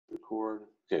record.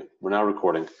 Okay, we're now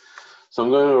recording. So I'm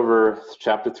going over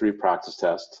chapter 3 practice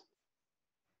test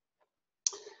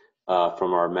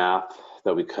from our math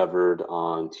that we covered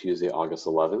on Tuesday, August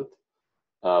 11th.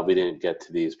 We didn't get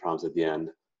to these problems at the end.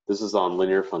 This is on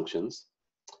linear functions.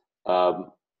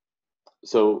 So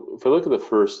if I look at the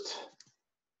first,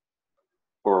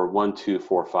 or 1, 2,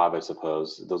 4, 5, I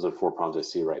suppose, those are the 4 problems I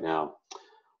see right now.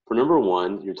 For number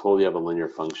 1, you're told you have a linear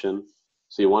function.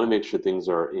 So you want to make sure things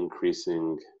are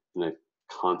increasing in a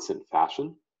constant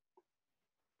fashion.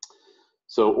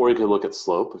 So, or you could look at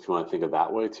slope if you want to think of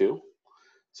that way too.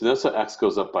 So notice that x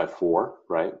goes up by 4,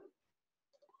 right?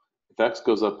 If x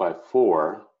goes up by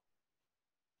 4,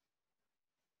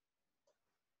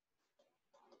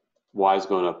 y is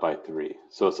going up by 3.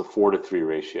 So it's a 4:3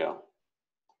 ratio.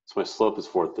 So my slope is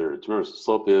 4/3. Remember,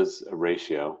 slope is a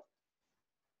ratio.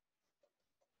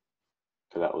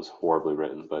 Okay, that was horribly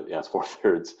written, but yeah, it's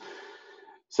 4/3.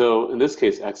 So in this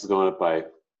case, x is going up by,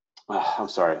 I'm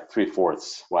sorry,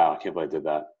 3/4. Wow, I can't believe I did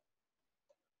that.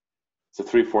 It's a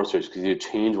 3/4 ratio because you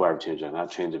change y over change x,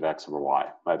 not change of x over y.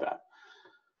 My bad.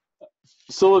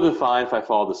 Still would have been fine if I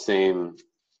followed the same,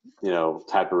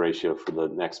 type of ratio for the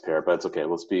next pair, but it's okay.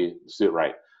 Let's do it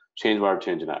right. Change y over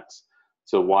change in x.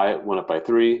 So y went up by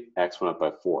 3, x went up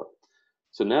by 4.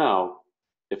 So now,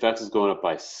 if x is going up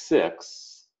by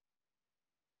 6,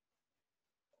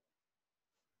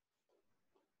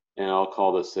 and I'll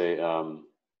call this I'll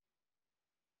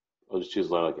just choose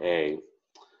a letter like a.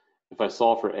 If I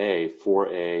solve for a,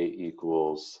 4a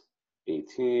equals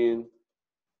 18.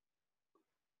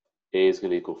 A is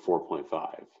going to equal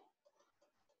 4.5.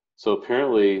 So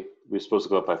apparently, we're supposed to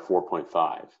go up by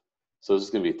 4.5. So this is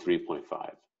going to be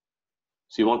 3.5.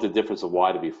 So you want the difference of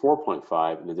y to be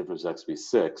 4.5 and the difference of x to be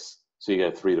 6. So you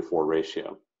get a 3:4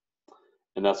 ratio.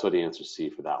 And that's what the answer C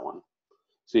for that one.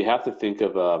 So you have to think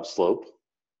of slope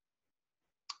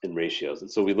and ratios.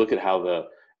 And so we look at how the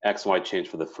x and y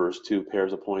changed for the first 2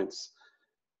 pairs of points.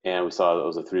 And we saw that it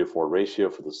was a 3:4 ratio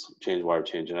for the change y or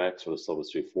change in x, where the slope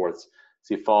was 3/4.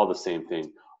 So you follow the same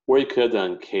thing. Or you could have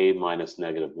done k minus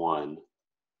 -1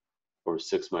 over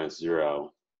 6 minus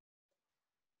 0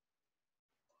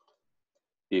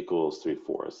 equals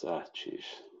 3/4. Ah, geez.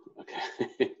 Okay.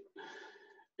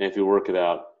 And if you work it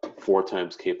out, 4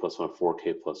 times k plus 1,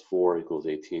 4k plus 4 equals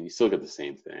 18. You still get the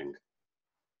same thing.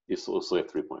 You still get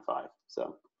 3.5.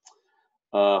 So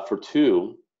for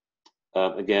 2,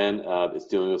 again, it's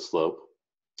dealing with slope.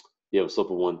 You have a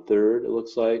slope of 1/3, it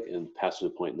looks like, and passes to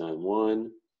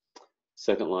 0.91.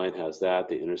 Second line has that,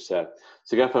 they intersect.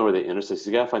 So you gotta find where they intersect. So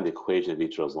you gotta find the equation of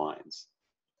each of those lines.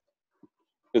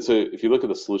 And so if you look at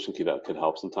the solution key, that could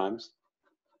help sometimes.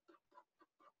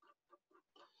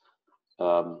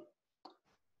 So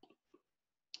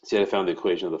I found the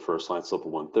equation of the first line, slope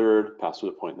of 1/3, pass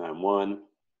through to 0.91.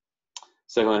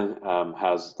 Second line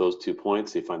has those 2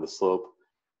 points, so you find the slope.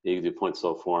 You can do point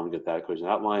slope form, get that equation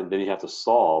outlined. Then you have to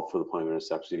solve for the point of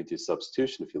intersection. You can do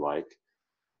substitution if you like,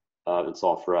 and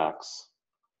solve for x.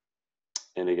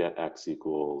 And you get x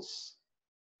equals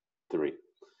 3.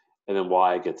 And then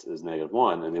y is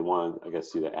 -1, and they want, I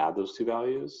guess, you to add those 2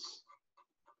 values.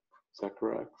 Is that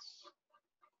correct?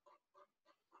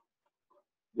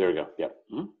 There we go, yep.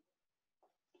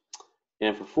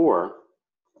 And for 4,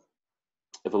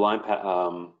 if a line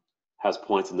has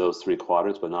points in those 3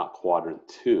 quadrants, but not quadrant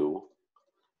 2,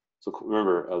 so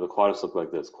remember, the quadrants look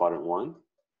like this. Quadrant 1,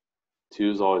 2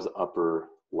 is always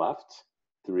upper left,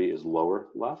 3 is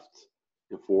lower left,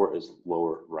 and 4 is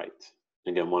lower right.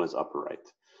 Again, 1 is upper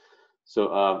right.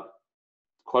 So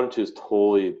quadrant 2 is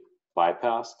totally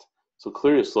bypassed. So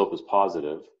clearly the slope is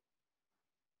positive.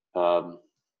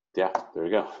 Yeah, there we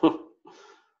go.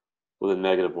 With a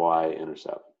negative y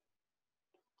intercept.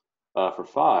 For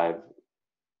 5,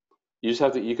 you just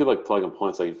have to, you could like plug in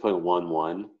points, like if you plug in 1,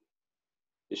 1,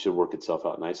 it should work itself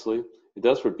out nicely. It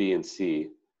does for B and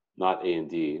C, not A and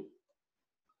D.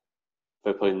 If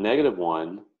I play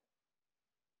 -1,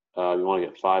 you want to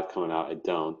get 5 coming out. I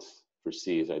don't for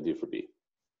C as I do for B.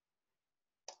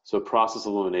 So process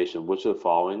elimination, which of the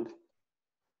following?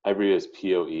 I read it as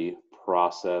POE,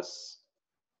 process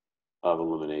of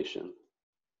elimination.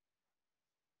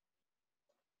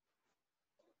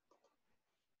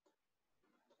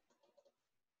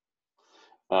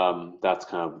 That's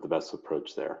kind of the best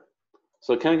approach there.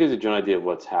 So it kind of gives you a general idea of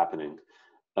what's happening.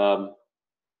 Some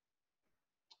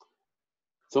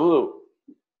of the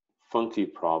funky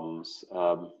problems,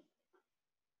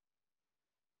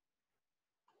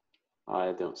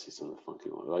 I don't see some of the funky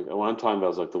ones. Like what I'm talking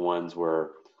about is like the ones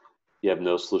where you have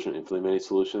no solution, infinitely many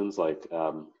solutions. Like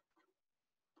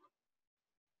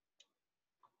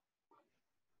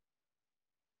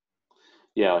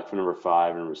Yeah, like for number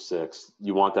 5 and number 6,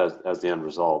 you want that as the end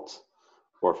result,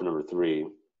 or for number 3.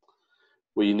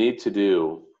 What you need to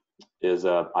do is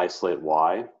isolate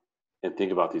y and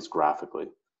think about these graphically.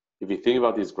 If you think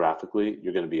about these graphically,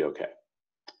 you're going to be okay.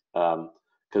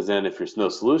 Because then if there's no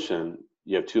solution,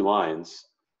 you have 2 lines,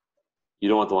 you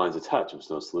don't want the lines to touch if there's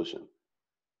no solution.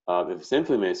 If it's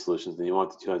infinitely many solutions, then you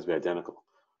want the 2 lines to be identical.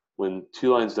 When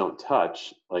 2 lines don't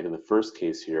touch, like in the first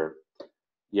case here,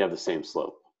 you have the same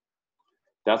slope.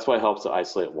 That's why it helps to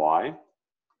isolate y,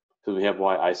 because when we have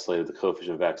y isolated, the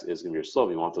coefficient of x is going to be your slope.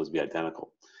 You want those to be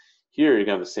identical. Here, you're going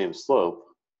to have the same slope,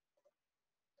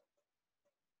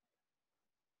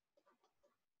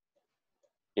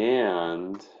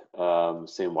 and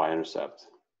same y-intercept.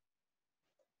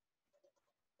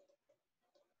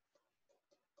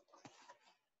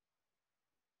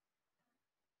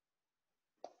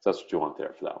 So that's what you want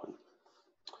there for that one.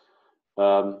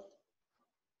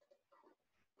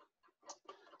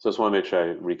 So I just want to make sure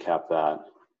I recap that.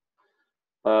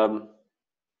 Now,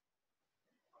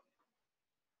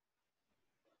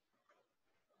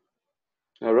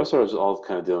 the rest of it is all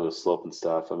kind of dealing with slope and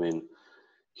stuff. I mean,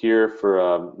 here for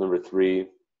number 3,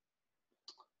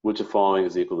 which of following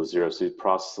is equal to 0? So you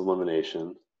process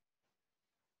elimination.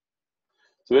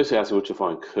 So basically asking which of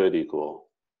following could equal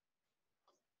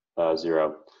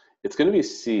 0. It's going to be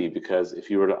C, because if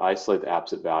you were to isolate the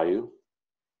absolute value,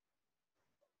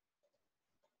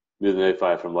 move the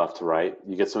 -5 from left to right,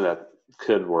 you get something that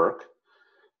could work.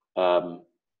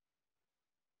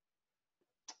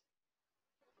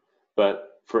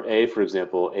 But for A, for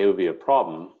example, A would be a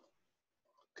problem,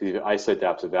 because if you isolate the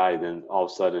absolute value, then all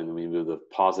of a sudden when you move the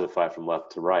 +5 from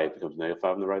left to right, it becomes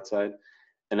 -5 on the right side.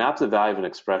 An absolute value of an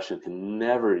expression can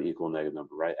never equal a negative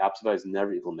number, right? Absolute values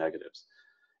never equal negatives.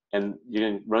 And you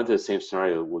can run into the same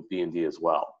scenario with B and D as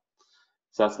well.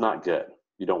 So that's not good.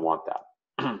 You don't want that.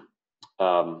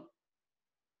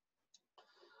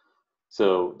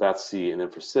 So that's C. And then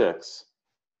for 6,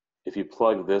 if you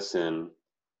plug this in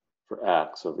for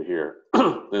x over here,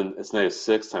 then it's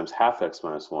 -6 times half x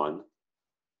minus 1.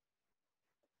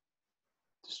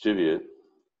 Distribute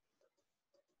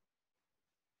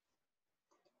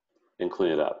and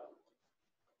clean it up.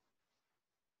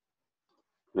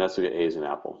 And that's what we get A as an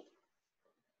apple.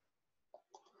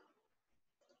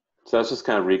 So that's just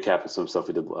kind of recapping some stuff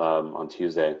we did on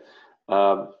Tuesday.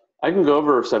 I can go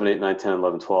over 7, 8, 9, 10,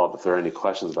 11, 12 if there are any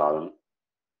questions about them.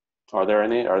 Are there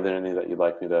any? Are there any that you'd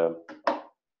like me to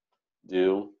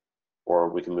do? Or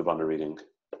we can move on to reading.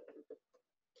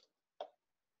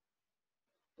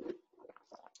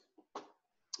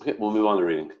 Okay, we'll move on to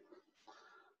reading.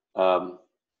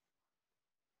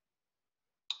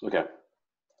 Okay.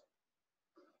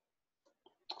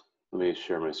 Let me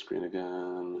share my screen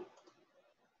again.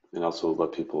 And also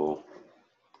let people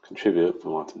contribute if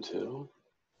we want them to.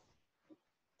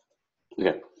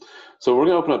 Okay, so we're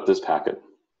going to open up this packet.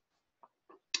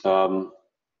 Oh,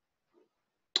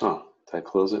 did I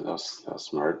close it? That was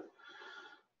smart.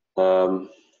 Here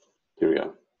we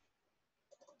go.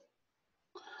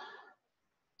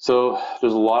 So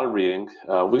there's a lot of reading.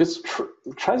 We just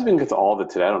try to get to all of it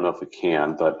today. I don't know if we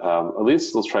can, but at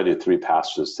least let's try to do 3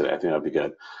 passages today. I think that'd be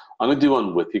good. I'm going to do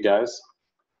one with you guys.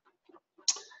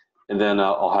 And then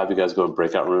I'll have you guys go in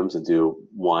breakout rooms and do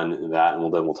one in that,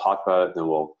 and then we'll talk about it. Then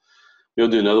we'll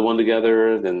do another one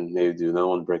together, then maybe do another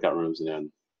one in breakout rooms, and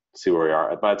then see where we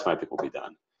are. By the time I think we'll be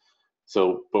done.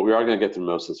 So, but we are going to get through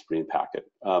most of this reading packet.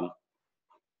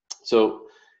 So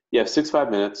you have 6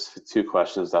 minutes, 2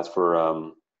 questions. That's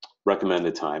for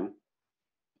recommended time.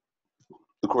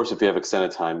 Of course, if you have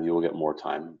extended time, you will get more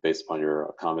time based upon your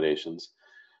accommodations.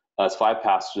 It's 5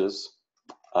 passages.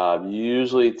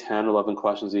 Usually 10 or 11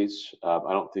 questions each.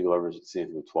 I don't think you'll ever see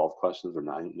anything with 12 questions or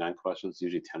 9 questions.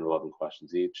 Usually 10 or 11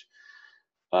 questions each.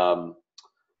 The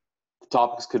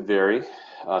topics could vary.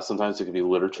 Sometimes it could be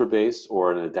literature-based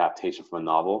or an adaptation from a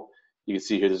novel. You can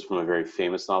see here this is from a very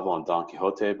famous novel on Don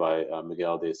Quixote by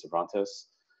Miguel de Cervantes.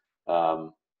 We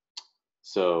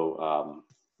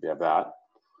have that.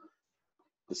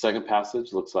 The second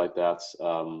passage looks like that's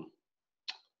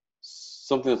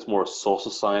something that's more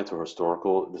social science or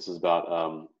historical. This is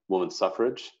about women's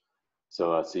suffrage.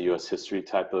 So it's a US history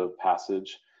type of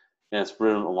passage. And it's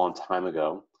written a long time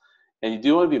ago. And you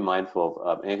do want to be mindful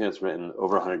of anything that's written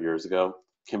over 100 years ago.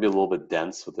 It can be a little bit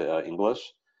dense with the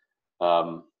English.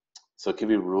 So it can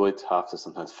be really tough to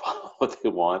sometimes follow what they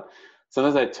want.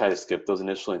 Sometimes I try to skip those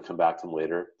initially and come back to them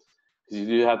later. Because you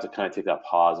do have to kind of take that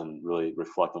pause and really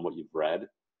reflect on what you've read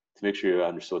to make sure you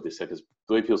understood what they said. Because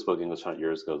the way people spoke English 100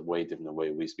 years ago is way different than the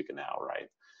way we speak it now, right?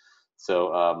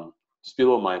 So just be a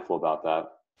little mindful about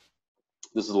that.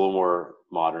 This is a little more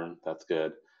modern. That's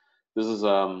good. This is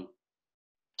kind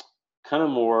of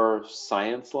more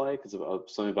science-like. It's about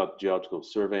something about geological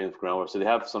surveying of groundwater. So they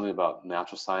have something about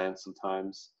natural science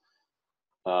sometimes.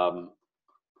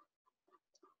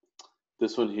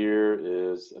 This one here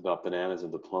is about bananas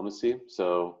and diplomacy.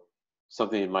 So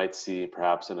something you might see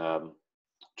perhaps in a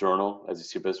journal, as you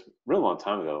see, but it's a really long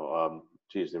time ago.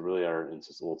 Geez, they really are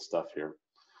into some old stuff here.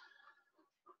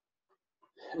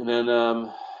 And then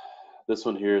this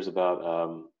one here is about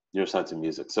neuroscience and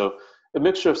music. So a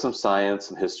mixture of some science,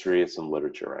 some history, and some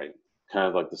literature, right? Kind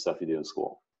of like the stuff you do in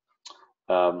school.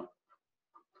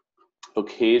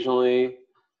 Occasionally,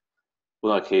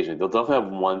 well, not occasionally, they'll definitely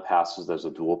have one passage that's a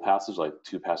dual passage, like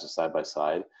two passages side by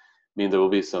side. I mean, there will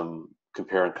be some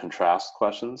compare and contrast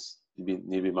questions you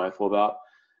need to be mindful about.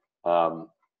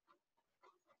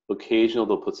 Occasionally,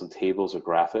 they'll put some tables or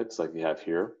graphics like you have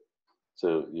here.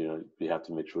 So, you have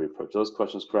to make sure we approach those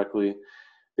questions correctly.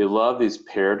 They love these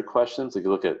paired questions. Like you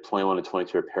look at 21 and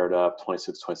 22 are paired up,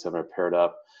 26, 27 are paired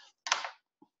up,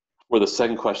 where the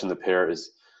second question in the pair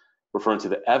is referring to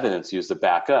the evidence used to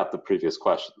back up the previous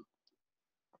question.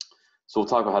 So we'll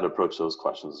talk about how to approach those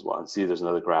questions as well. And see, there's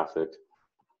another graphic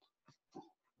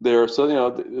there. So,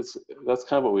 that's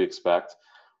kind of what we expect.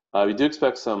 We do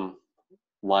expect some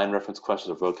line reference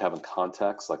questions or vocab and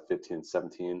context, like 15 and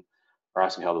 17, are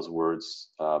asking how those words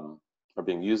are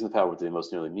being used in the passage, what they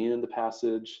most nearly mean in the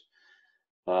passage.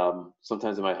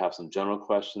 Sometimes they might have some general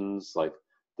questions, like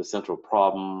the central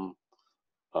problem,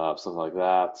 something like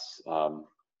that,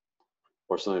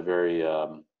 or something very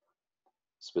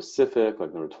specific,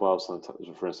 like number 12, sometimes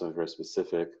referring to something very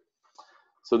specific.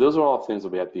 So those are all things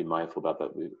that we have to be mindful about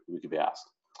that we could be asked.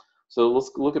 So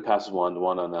let's look at passage one, the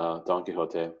one on Don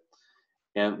Quixote.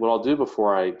 And what I'll do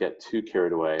before I get too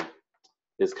carried away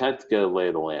is kind of to get a lay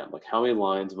of the land. Like, how many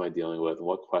lines am I dealing with and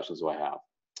what questions do I have?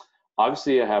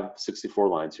 Obviously, I have 64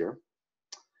 lines here.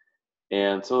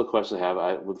 And some of the questions I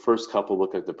have, the first couple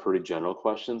look like the pretty general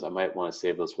questions. I might want to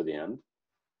save those for the end.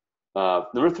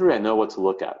 Number 3, I know what to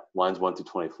look at, lines 1 through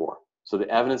 24. So the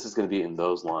evidence is going to be in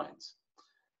those lines.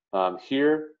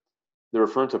 Here, they're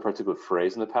referring to a particular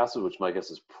phrase in the passage, which my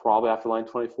guess is probably after line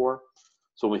 24.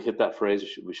 So when we hit that phrase,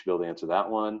 we should be able to answer that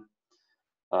one.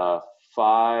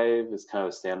 5 is kind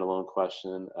of a standalone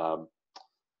question.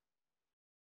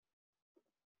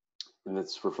 And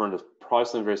it's referring to probably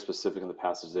something very specific in the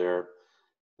passage there.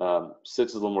 6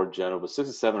 is a little more general, but 6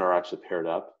 and 7 are actually paired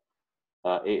up.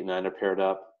 8 and 9 are paired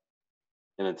up.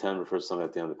 And then 10 refers to something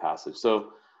at the end of the passage.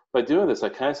 So by doing this, I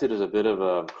kind of see there's a bit of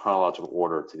a chronological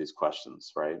order to these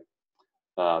questions, right?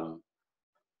 So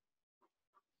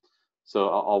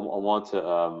I'll want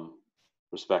to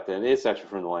respect that. And it's actually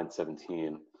from the line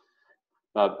 17.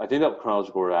 I think that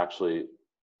chronological order actually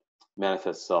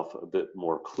manifests itself a bit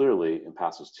more clearly in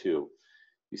passage 2.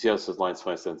 You see how it says lines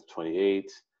 27 to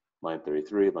 28, line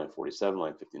 33, line 47,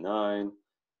 line 59,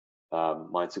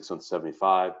 line 61 to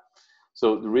 75.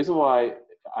 So the reason why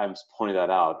I'm pointing that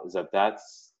out is that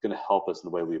that's going to help us in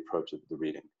the way we approach the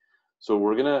reading. So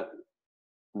we're going to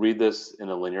read this in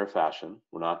a linear fashion.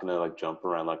 We're not going to like jump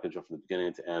around, like jump from the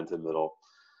beginning to end to the middle.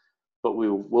 What we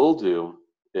will do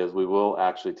is we will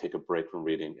actually take a break from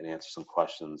reading and answer some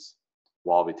questions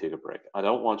while we take a break. I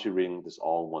don't want you reading this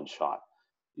all in one shot.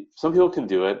 Some people can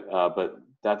do it, but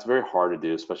that's very hard to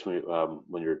do, especially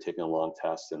when you're taking a long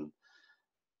test and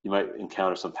you might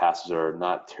encounter some passages that are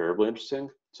not terribly interesting.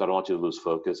 So I don't want you to lose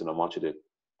focus, and I want you to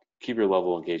keep your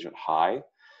level of engagement high.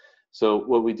 So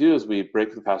what we do is we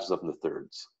break the passages up into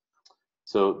thirds.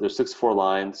 So there's 64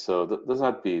 lines, so that doesn't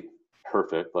have to be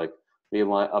perfect. Like maybe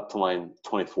up to line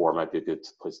 24 might be a good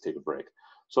place to take a break.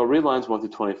 So I'll read lines 1 through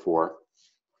 24,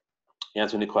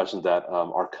 answer any questions that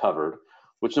are covered,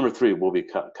 which number 3 will be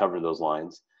covering those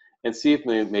lines, and see if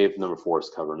maybe number 4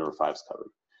 is covered, number 5 is covered.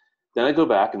 Then I go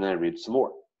back and then I read some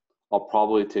more. I'll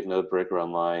probably take another break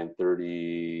around line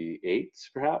 38,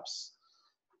 perhaps,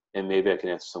 and maybe I can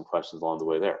answer some questions along the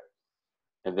way there.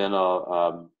 And then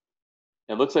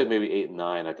it looks like maybe 8 and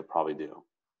 9 I could probably do,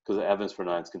 because the evidence for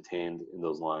 9 is contained in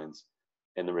those lines,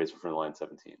 and the rates for line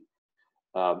 17.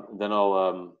 Then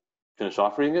I'll finish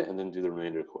off reading it, and then do the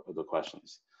remainder of the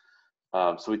questions.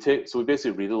 So we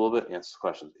basically read it a little bit, answer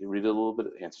questions. You read it a little bit,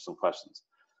 answer some questions.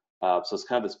 So it's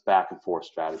kind of this back and forth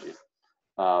strategy.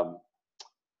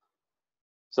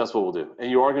 So that's what we'll do.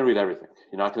 And you are going to read everything.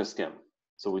 You're not going to skim.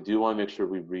 So we do want to make sure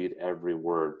we read every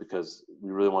word, because we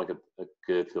really want to get a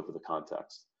good feel for the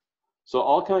context. So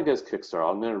I'll kind of get as kickstart.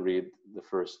 I'm going to read the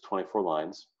first 24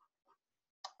 lines.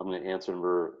 I'm going to answer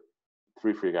number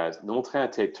 3 for you guys. And then we'll kind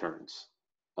of take turns.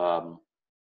 So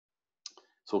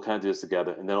we'll kind of do this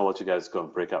together. And then I'll let you guys go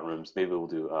in breakout rooms. Maybe we'll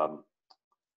do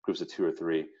groups of 2 or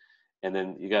 3. And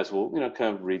then you guys will,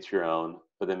 kind of read to your own,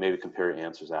 but then maybe compare your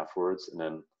answers afterwards, and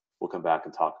then we'll come back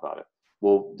and talk about it.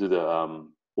 We'll do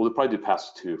we'll probably do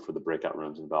passage 2 for the breakout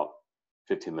rooms in about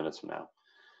 15 minutes from now.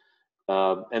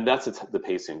 And that's the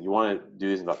pacing. You want to do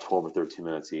these in about 12 or 13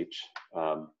 minutes each.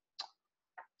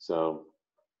 So,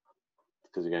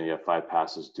 because again, you have 5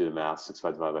 passes, do the math,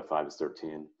 6/5 divided by 5 is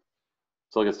 13.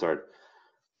 So I'll get started.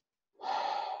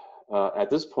 At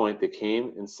this point, they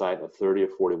came in sight of 30 or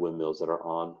 40 windmills that are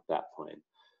on that plain.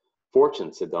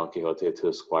 Fortune, said Don Quixote to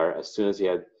his squire as soon as he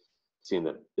had seen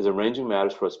them, is arranging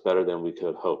matters for us better than we could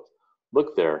have hoped.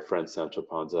 Look there, friend Sancho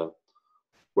Panza,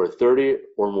 where 30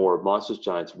 or more monstrous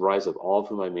giants rise up, all of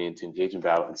whom I mean to engage in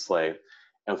battle and slay,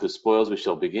 and with whose spoils we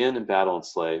shall begin in battle and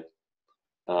slay.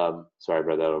 Sorry, I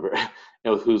read that over.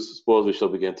 And with whose spoils we shall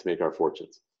begin to make our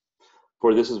fortunes.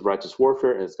 For this is righteous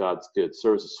warfare, and is God's good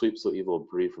service to sweep so evil a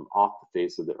breed from off the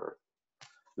face of the earth.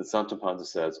 Then Sancho Panza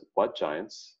says, what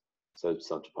giants? Said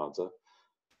Sancho Panza.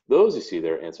 Those you see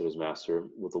there, answered his master,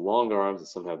 with the long arms, and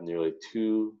some have nearly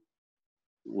 2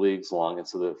 leagues long. And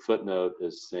so the footnote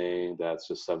is saying that's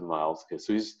just 7 miles. Okay,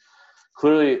 so he's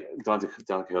clearly, Don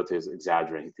Quixote is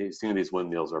exaggerating. He's thinking these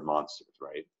windmills are monsters,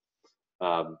 right?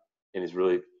 And he's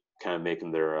really kind of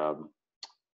making their,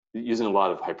 using a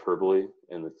lot of hyperbole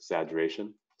and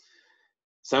exaggeration.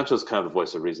 Sancho's kind of the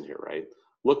voice of reason here, right?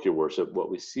 Look, your worship, what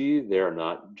we see there are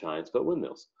not giants, but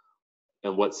windmills.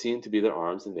 And what seem to be their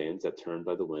arms and veins that turn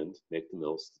by the wind make the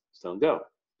millstone go.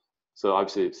 So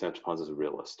obviously Sancho Panza is a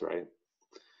realist, right?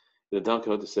 Then Don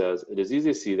Quixote says, it is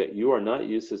easy to see that you are not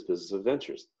used to this business of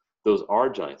adventures. Those are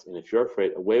giants, and if you're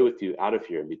afraid, away with you out of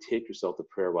here and betake yourself to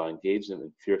prayer while engaged them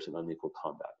in fierce and unequal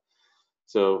combat.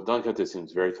 So Don Quixote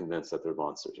seems very convinced that they're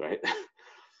monsters, right?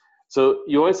 So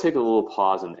you always take a little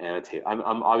pause and annotate. I'm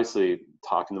obviously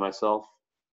talking to myself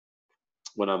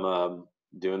when I'm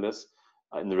doing this.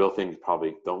 And the real thing, you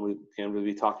probably can't really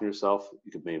be talking to yourself.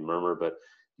 You could maybe murmur, but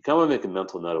you kind of want to make a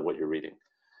mental note of what you're reading.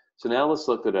 So now let's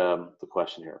look at the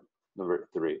question here, number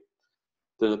 3.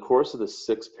 During the course of the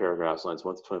 6 paragraphs, lines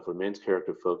 1 to 24, main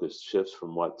character focus shifts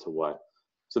from what to what.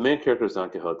 So the main character is Don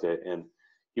Quixote, and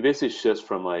he basically shifts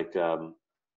from like,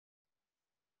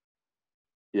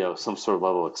 some sort of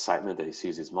level of excitement that he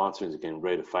sees these monsters and getting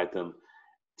ready to fight them,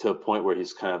 to a point where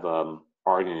he's kind of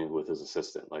arguing with his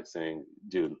assistant, like saying,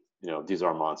 dude, these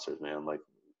are monsters, man. Like,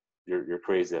 you're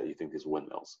crazy that you think these are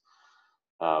windmills.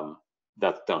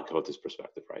 That's Don Quixote's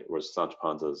perspective, right? Whereas Sancho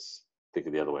Panza's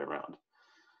thinking the other way around.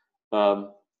 I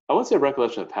wouldn't say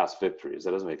recollection of past victories.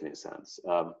 That doesn't make any sense.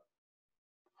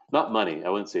 Not money. I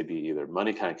wouldn't say B either.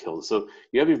 Money kind of kills it. So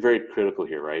you have to be very critical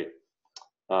here, right?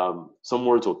 Some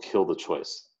words will kill the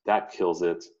choice. That kills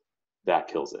it. That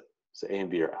kills it. So A and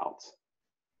B are out.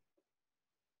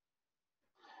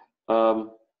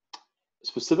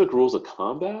 Specific rules of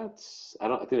combat. I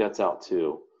think that's out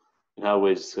too. And how to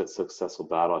wage a successful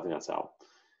battle. I think that's out.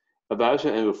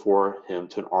 Evaluation and before him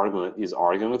to an argument. He's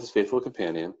arguing with his faithful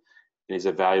companion, and he's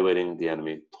evaluating the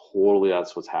enemy. Totally,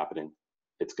 that's what's happening.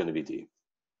 It's going to be D.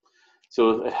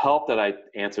 So it helped that I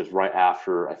answered right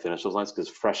after I finished those lines because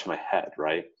it's fresh in my head,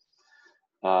 right?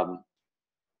 I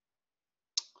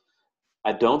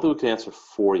don't think we can answer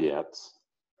 4 yet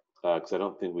because I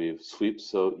don't think we've sweep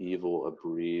so evil a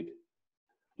breed.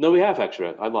 No, we have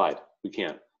actually. I lied. We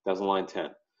can't. That's on line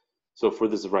 10. So for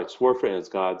this is righteous warfare and it's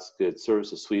God's good service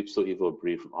to sweep so evil a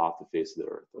breed from off the face of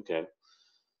the earth. Okay.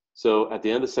 So at the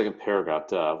end of the 2nd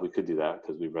paragraph, we could do that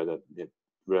because we read that.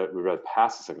 We read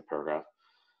past the 2nd paragraph.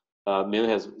 Mainly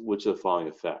has which of the following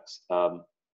effects. Well,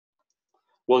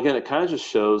 again, it kind of just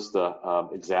shows the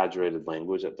exaggerated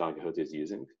language that Don Quixote is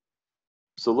using.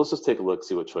 So let's just take a look,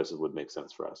 see what choices would make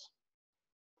sense for us.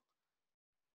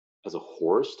 As a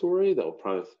horror story, that will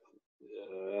probably,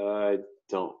 I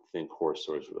don't think horror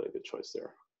story is really a good choice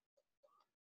there.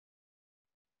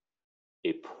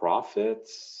 A prophet,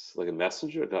 like a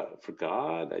messenger for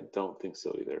God, I don't think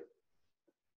so either.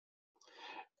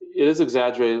 It is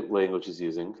exaggerated language he's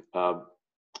using,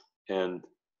 and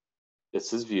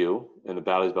it's his view, and the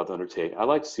battle he's about to undertake. I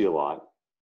like C a lot.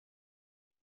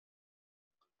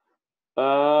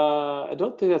 I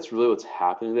don't think that's really what's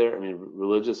happening there. I mean,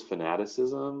 religious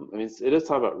fanaticism. I mean, it is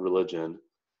talking about religion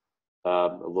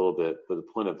a little bit, but the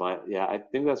point of violence, yeah, I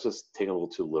think that's just taken a little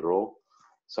too literal.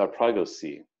 So I'd probably go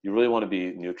C. You really want to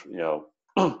be neutral,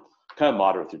 kind of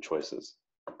moderate with your choices.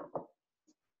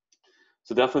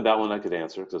 So definitely that one I could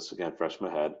answer because it's, again, fresh in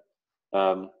my head.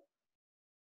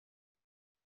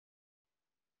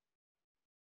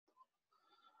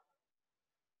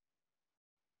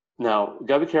 Now, you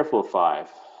gotta be careful of 5.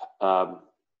 The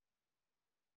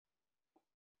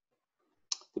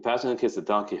passage indicates that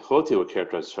Don Quixote would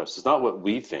characterize trust. It's not what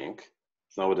we think.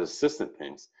 It's not what his assistant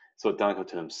thinks. It's what Don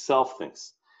Quixote himself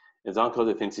thinks. And Don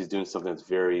Quixote thinks he's doing something that's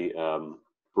very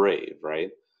brave,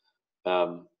 right?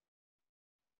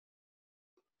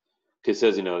 He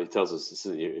says, he tells us,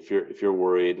 if you're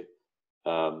worried,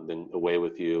 then away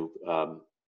with you.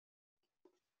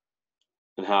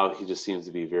 And how he just seems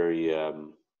to be very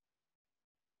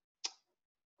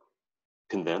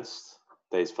convinced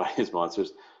that he's fighting his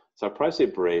monsters. So I'd probably say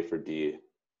brave for D,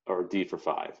 or D for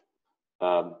 5.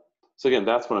 So again,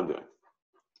 that's what I'm doing.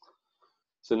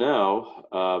 So now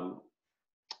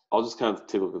I'll just kind of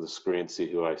take a look at the screen,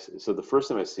 see who I see. So the first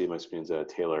time I see my screen is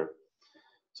Taylor.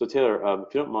 So Taylor,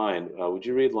 if you don't mind, would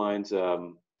you read lines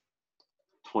 25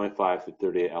 to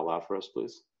 38 out loud for us,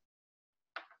 please?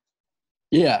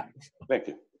 Yeah. Thank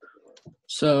you.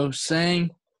 So,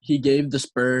 saying he gave the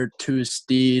spur to his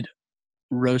steed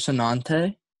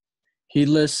Rocinante,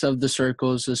 heedless of the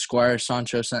circles his squire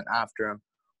Sancho sent after him,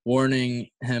 warning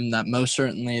him that most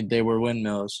certainly they were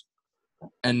windmills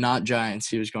and not giants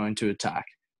he was going to attack.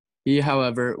 He,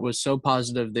 however, was so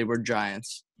positive they were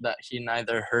giants that he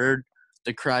neither heard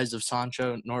the cries of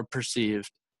Sancho nor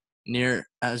perceived, near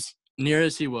as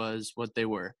he was, what they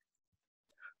were.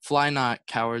 "Fly not,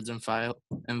 cowards and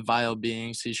vile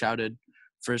beings," he shouted,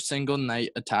 "for a single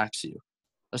knight attacks you."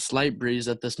 A slight breeze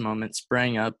at this moment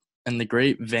sprang up, and the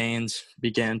great veins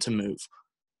began to move.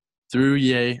 Through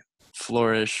ye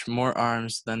flourish more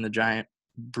arms than the giant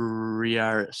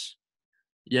Briareus.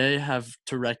 "Ye have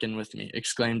to reckon with me,"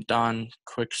 exclaimed Don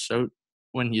Quixote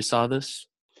when he saw this.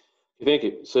 Thank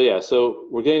you. So yeah, so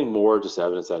we're getting more just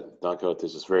evidence that Don Quixote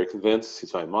is just very convinced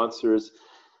he's fighting monsters.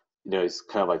 He's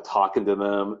kind of like talking to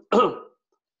them.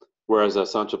 Whereas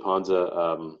Sancho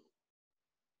Panza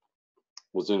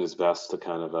was doing his best to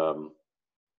kind of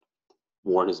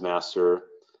warn his master,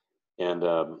 and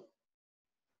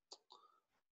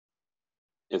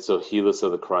so heedless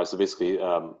of the cry. So basically,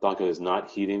 Don Quixote is not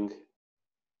heeding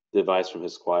the advice from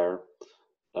his squire.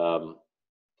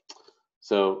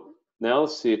 So now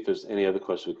let's see if there's any other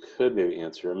question we could maybe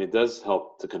answer. I mean, it does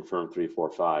help to confirm 3,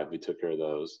 4, 5. We took care of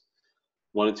those.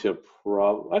 1 and 2,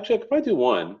 actually, I could probably do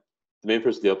 1. The main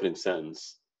person, the opening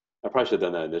sentence. I probably should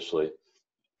have done that initially.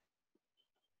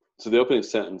 So the opening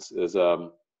sentence is, at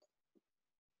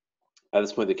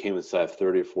this point, they came inside of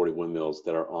 30 or 40 windmills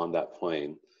that are on that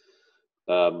plane.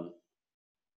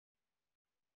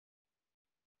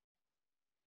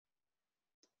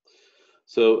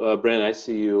 So, Brandon, I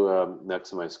see you next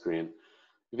to my screen.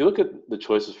 If you look at the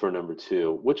choices for number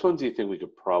 2, which one do you think we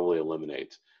could probably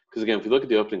eliminate? Because again, if you look at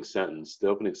the opening sentence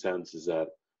is that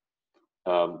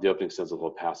the opening sentence of the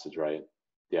whole passage, right?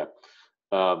 Yeah.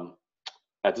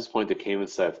 At this point, they came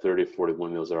inside of 30 or 40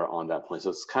 windmills that are on that plane. So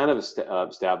it's kind of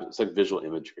established. It's like visual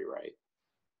imagery, right?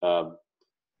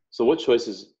 So what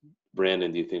choices,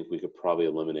 Brandon, do you think we could probably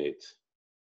eliminate?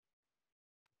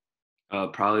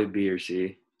 Probably B or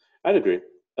C. I'd agree.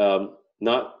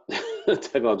 Not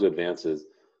technology advances.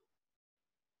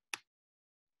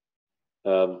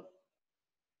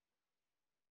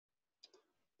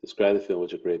 Describe the field in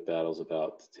which a great battle is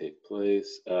about to take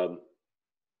place.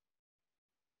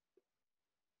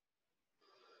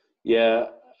 Yeah,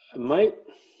 I might.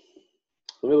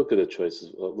 Let me look at the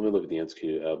choices. Let me look at the answer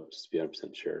queue just to be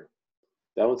 100% sure.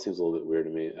 That one seems a little bit weird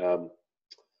to me.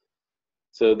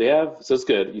 So it's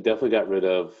good. You definitely got rid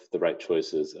of the right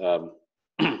choices.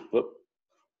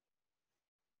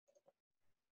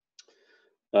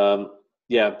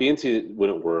 Yeah, B and C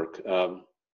wouldn't work.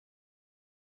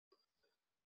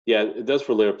 Yeah, it does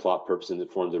for layer plot purposes and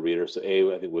inform the reader. So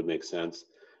A, I think, would make sense.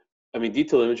 I mean,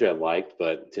 detailed imagery I liked,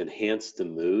 but to enhance the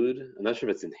mood, I'm not sure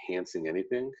if it's enhancing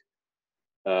anything.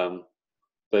 But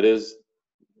it is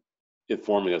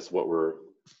informing us what we're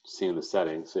seeing in the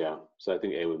setting. So yeah, so I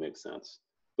think A would make sense.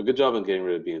 But good job on getting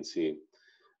rid of B and C.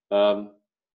 I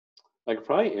could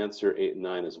probably answer 8 and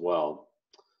 9 as well.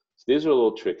 So these are a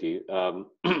little tricky.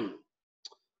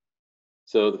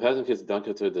 So the passage indicates that Don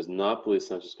Quixote does not believe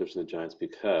Sancho's description of the giants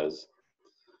because,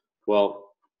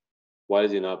 well, why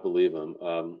does he not believe him?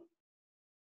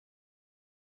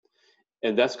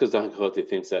 And that's because Don Quixote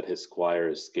thinks that his squire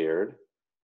is scared.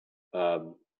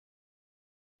 And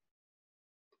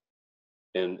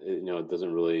it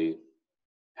doesn't really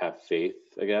have faith,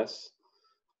 I guess.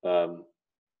 And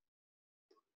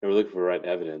we're looking for the right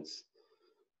evidence.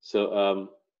 So,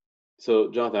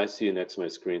 Jonathan, I see you next to my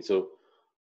screen. So,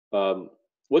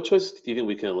 what choices do you think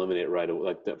we can eliminate right away?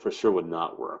 Like that for sure would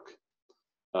not work.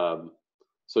 So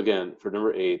again, for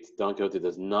number 8, Don Quixote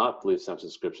does not believe Sancho's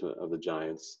description of the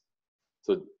giants.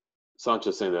 So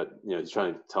Sancho's saying that he's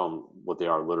trying to tell him what they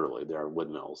are literally. They are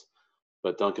windmills.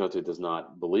 But Don Quixote does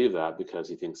not believe that because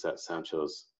he thinks that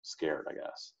Sancho's scared, I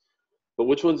guess. But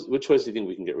which choice do you think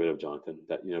we can get rid of, Jonathan,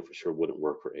 that for sure wouldn't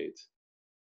work for 8?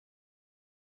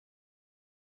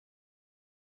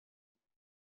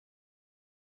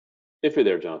 If you're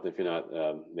there, Jonathan. If you're not,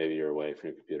 maybe you're away from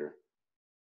your computer.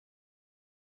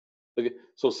 Okay,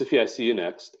 so Sophia, I see you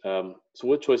next. So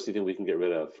what choice do you think we can get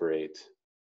rid of for 8?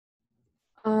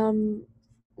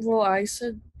 Well, I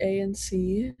said A and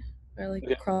C. I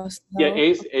Okay. crossed Yeah, out.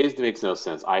 A's makes no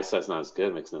sense. I said's not as good.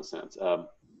 It makes no sense.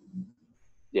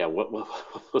 Yeah,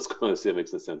 what's going to C? It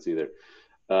makes no sense either.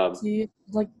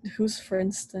 Who's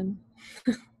Princeton?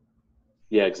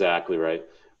 Yeah, exactly right.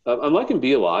 I'm liking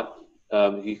B a lot.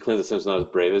 He claims that Sam's not as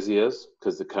brave as he is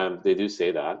because they do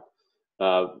say that.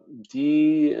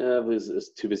 D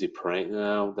is too busy praying.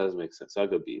 No, that doesn't make sense. So I'll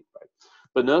go B. Right.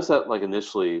 But notice that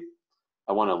initially,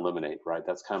 I want to eliminate. Right,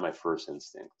 that's kind of my first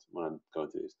instinct when I'm going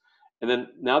through these. And then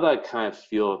now that I kind of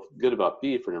feel good about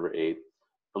B for number 8,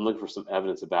 I'm looking for some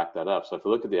evidence to back that up. So if I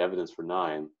look at the evidence for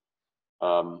 9,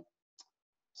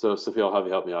 so Sophia, I'll have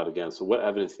you help me out again. So what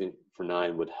evidence do you think for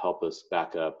 9 would help us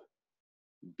back up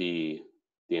B,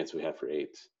 the answer we have for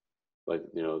 8?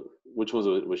 Which ones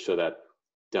would show that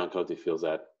Don Quixote feels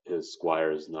that his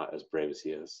squire is not as brave as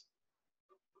he is?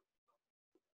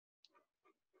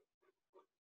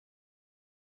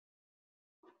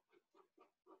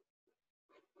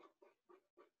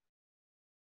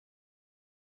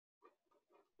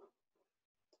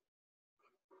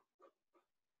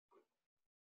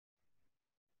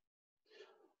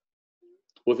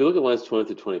 Well, if you look at lines 20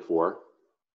 through 24,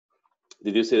 they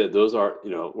do say that those are,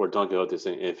 where Don Quixote is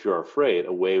saying, if you're afraid,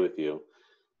 away with you.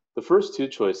 The first 2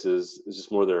 choices is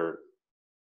just more their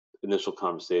initial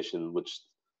conversation, which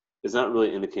is not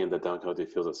really indicating that Don Quixote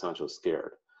feels that Sancho is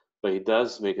scared. But he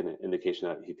does make an indication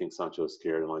that he thinks Sancho is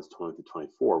scared in lines 20 through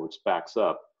 24, which backs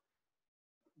up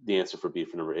the answer for B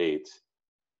for number 8,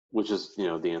 which is,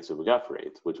 the answer we got for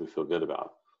 8, which we feel good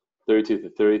about. 32 to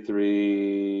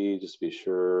 33, just to be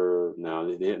sure. No,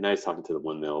 now he's talking to the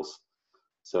windmills.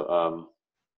 So,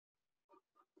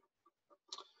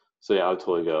 yeah, I would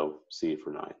totally go C for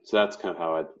 9. So that's kind of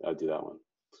how I'd do that one.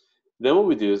 Then what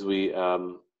we do is we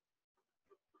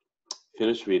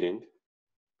finish reading.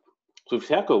 So we've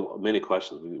tackled many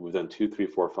questions. We've done 2, 3,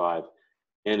 4, 5,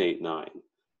 and 8, 9.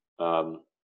 So I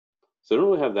don't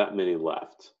really have that many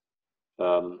left.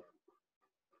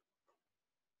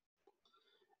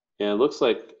 And it looks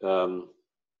like I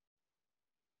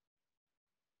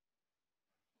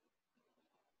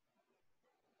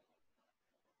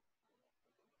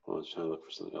was trying to look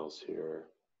for something else here.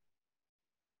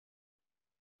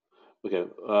 Okay.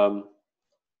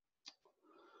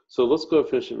 So let's go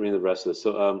finish and read the rest of this.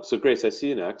 So Grace, I see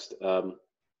you next.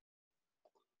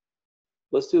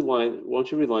 Let's do line. Why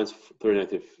don't you read lines 39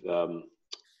 to?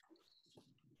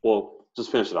 Well,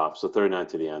 just finish it off. So 39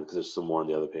 to the end, because there's some more on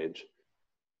the other page.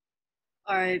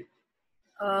 All right.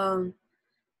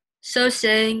 So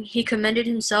saying, he commended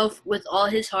himself with all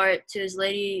his heart to his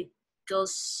lady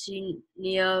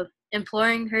Dulcinea,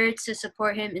 imploring her to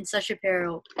support him in such a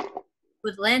peril.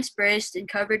 With lance braced and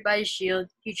covered by his shield,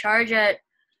 he charged at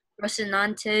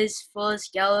Rocinante's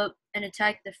fullest gallop and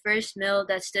attacked the first mill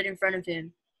that stood in front of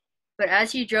him. But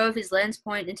as he drove his lance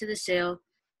point into the sail,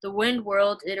 the wind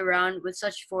whirled it around with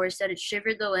such force that it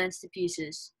shivered the lance to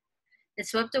pieces. It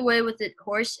swept away with it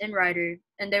horse and rider,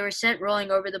 and they were sent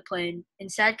rolling over the plain, in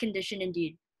sad condition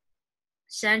indeed.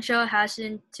 Sancho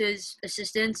hastened to his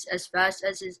assistance as fast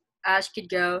as his ass could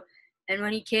go, and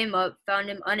when he came up, found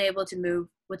him unable to move.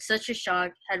 With such a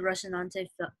shock had Rocinante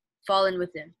fallen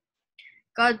with him.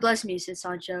 God bless me, said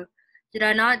Sancho. Did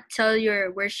I not tell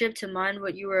your worship to mind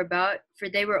what you were about, for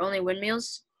they were only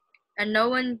windmills? And no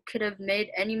one could have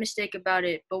made any mistake about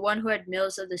it, but one who had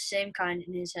mills of the same kind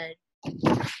in his head.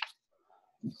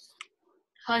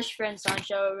 Hush, friend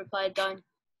Sancho, replied Don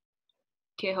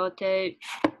Quixote.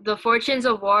 The fortunes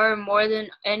of war, more than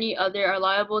any other, are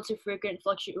liable to frequent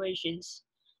fluctuations.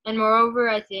 And moreover,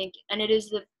 I think, and it is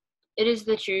the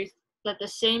truth, that the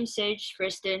same sage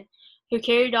Friston, who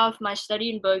carried off my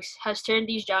study and books, has turned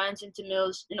these giants into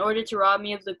mills, in order to rob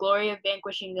me of the glory of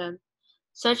vanquishing them.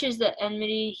 Such is the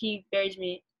enmity he bears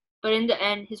me. But in the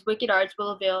end, his wicked arts will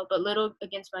avail but little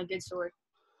against my good sword.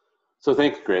 So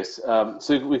thank you, Grace.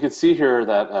 So we could see here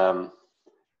that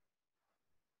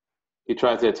he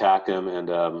tried to attack him, and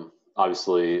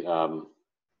obviously,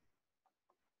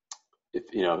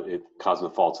 it caused him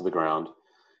to fall to the ground.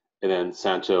 And then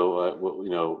Sancho,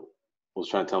 was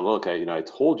trying to tell him, look, I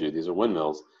told you these are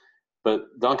windmills.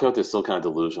 But Don Quixote is still kind of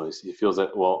delusional. He feels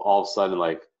that, well, all of a sudden,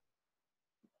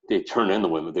 they turned in the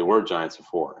windmill. They were giants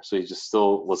before. So he just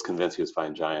still was convinced he was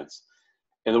fighting giants.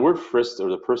 And the word Friston, or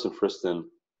the person Friston,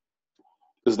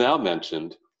 is now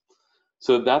mentioned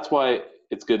So that's why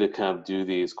it's good to kind of do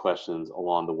these questions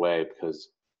along the way, because,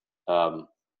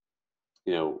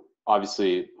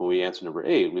 obviously when we answered number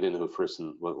 8, we didn't know who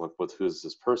is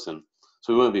this person,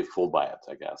 so we wouldn't be fooled by it,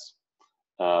 I guess.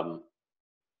 But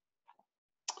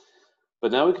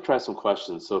now we could try some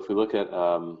questions. So if we look at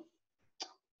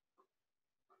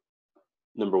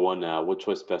number 1 now, what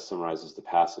choice best summarizes the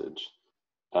passage?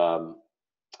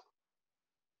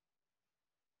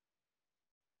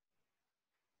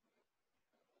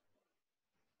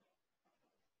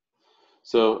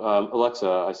 So Alexa,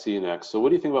 I see you next. So what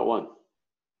do you think about 1?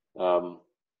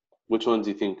 Which ones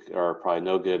do you think are probably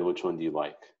no good, and which one do you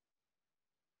like?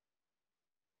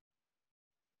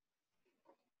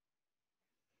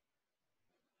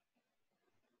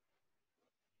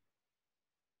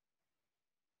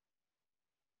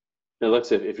 And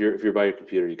Alexa, if you're by your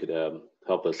computer, you could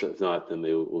help us. If not, then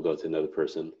we'll go to another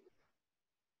person.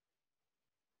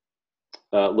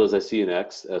 Liz, I see you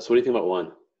next. So what do you think about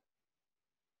 1?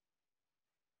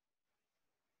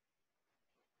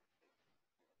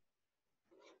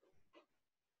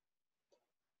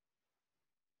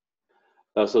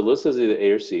 So Liz says either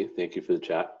A or C. Thank you for the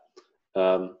chat.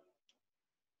 I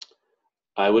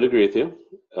would agree with you.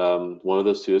 One of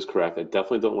those 2 is correct. I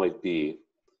definitely don't like B,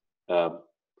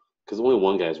 because only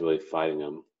one guy is really fighting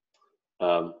him.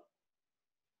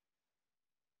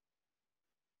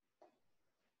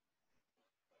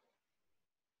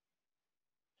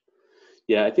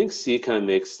 Yeah, I think C kind of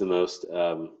makes the most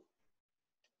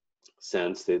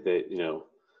sense. They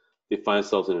find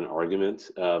themselves in an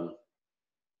argument.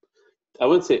 I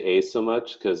wouldn't say A so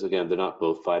much, because again, they're not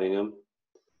both fighting him.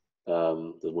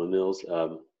 The windmills.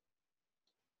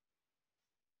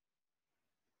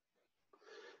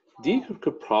 D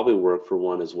could probably work for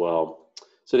 1 as well.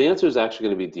 So the answer is actually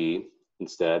going to be D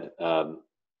instead. I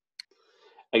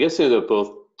guess they're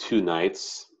both 2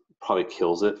 knights probably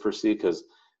kills it for C, because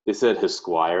they said his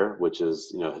squire, which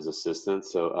is his assistant.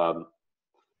 So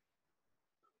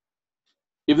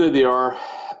even though they are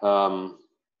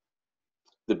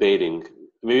debating,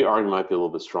 maybe argument might be a little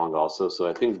bit strong also. So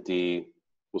I think D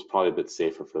was probably a bit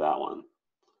safer for that one.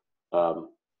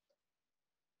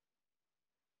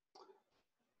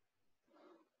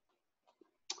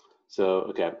 So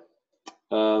okay,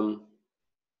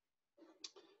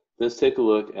 let's take a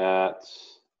look at.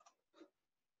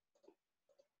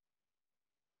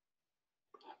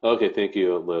 Okay, thank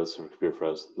you, Liz, from Computer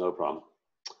Froze. No problem.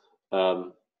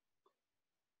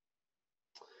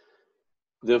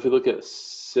 Then if we look at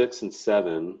 6 and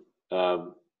 7,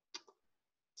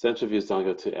 central views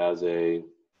Dangote as a,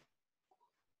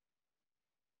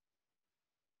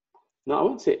 no, I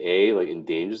wouldn't say A, like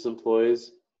endangers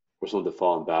employees or someone to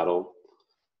fall in battle.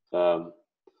 But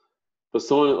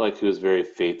someone like who is very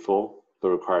faithful but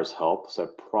requires help. So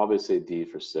I'd probably say D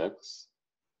for 6.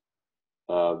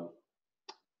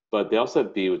 But they also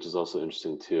have B, which is also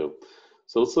interesting too.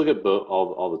 So let's look at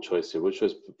all the choice here. Which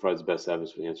choice provides the best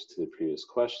evidence for the answer to the previous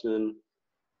question?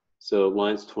 So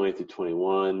lines 20 through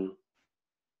 21.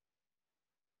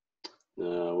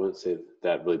 I wouldn't say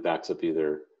that really backs up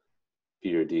either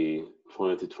B or D.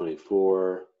 20 through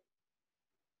 24.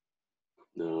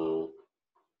 No.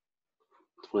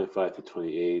 25 through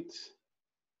 28.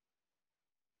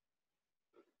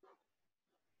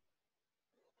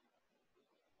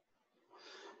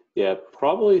 Yeah,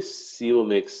 probably C will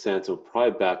make sense. It'll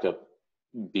probably back up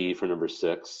B for number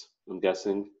 6, I'm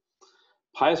guessing.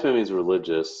 Pious man means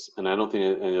religious, and I don't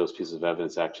think any of those pieces of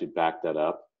evidence actually back that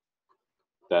up.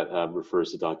 That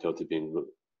refers to Don Quixote being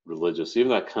religious. So even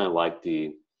though I kind of like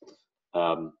D,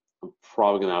 I'm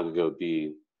probably going to go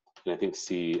B, and I think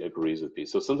C agrees with B.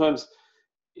 So sometimes,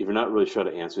 if you're not really sure how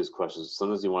to answer these questions,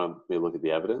 sometimes you want to maybe look at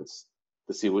the evidence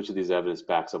to see which of these evidence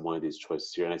backs up one of these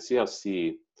choices here. And I see how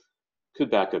C could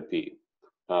back up B.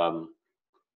 Because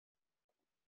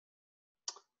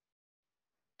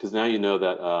now you know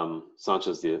that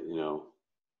Sancho's the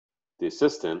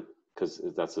assistant, because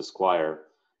that's the squire,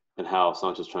 and how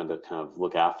Sancho's trying to kind of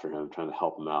look after him, trying to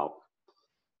help him out.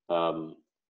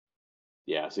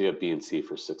 Yeah, so you have B and C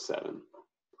for 6, 7.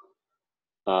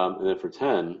 And then for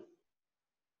 10,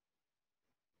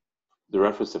 the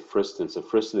reference to Friston. So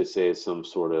Friston, they say, is some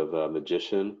sort of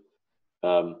magician.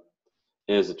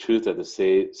 And it's the truth that the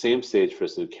same sage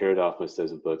Friston who carried off my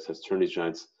studies and books has turned these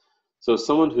giants. So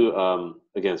someone who,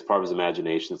 again, is part of his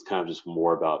imagination. It's kind of just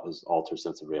more about his altered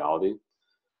sense of reality.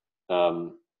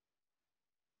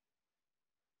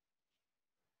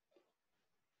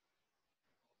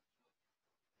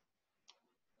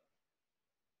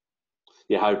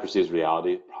 Yeah, how he perceives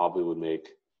reality probably would make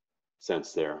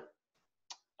sense there.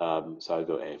 So I'd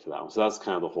go A for that one. So that's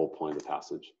kind of the whole point of the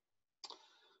passage.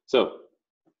 So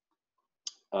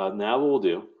Now what we'll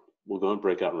do, we'll go in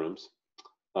breakout rooms.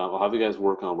 I'll have you guys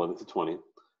work on 11 to 20.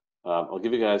 I'll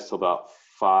give you guys till about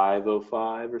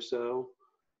 5:05 or so.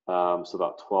 So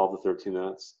about 12 to 13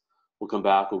 minutes. We'll come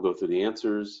back, we'll go through the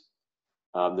answers.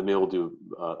 Then maybe we'll do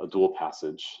a dual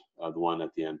passage, the one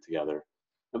at the end together.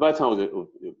 And by the time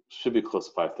it should be close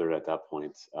to 5:30 at that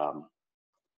point.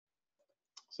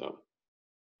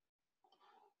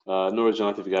 Nora,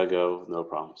 Jonathan, if you gotta go, no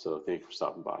problem. So thank you for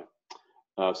stopping by.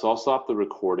 So I'll stop the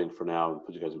recording for now and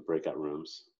put you guys in breakout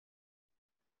rooms.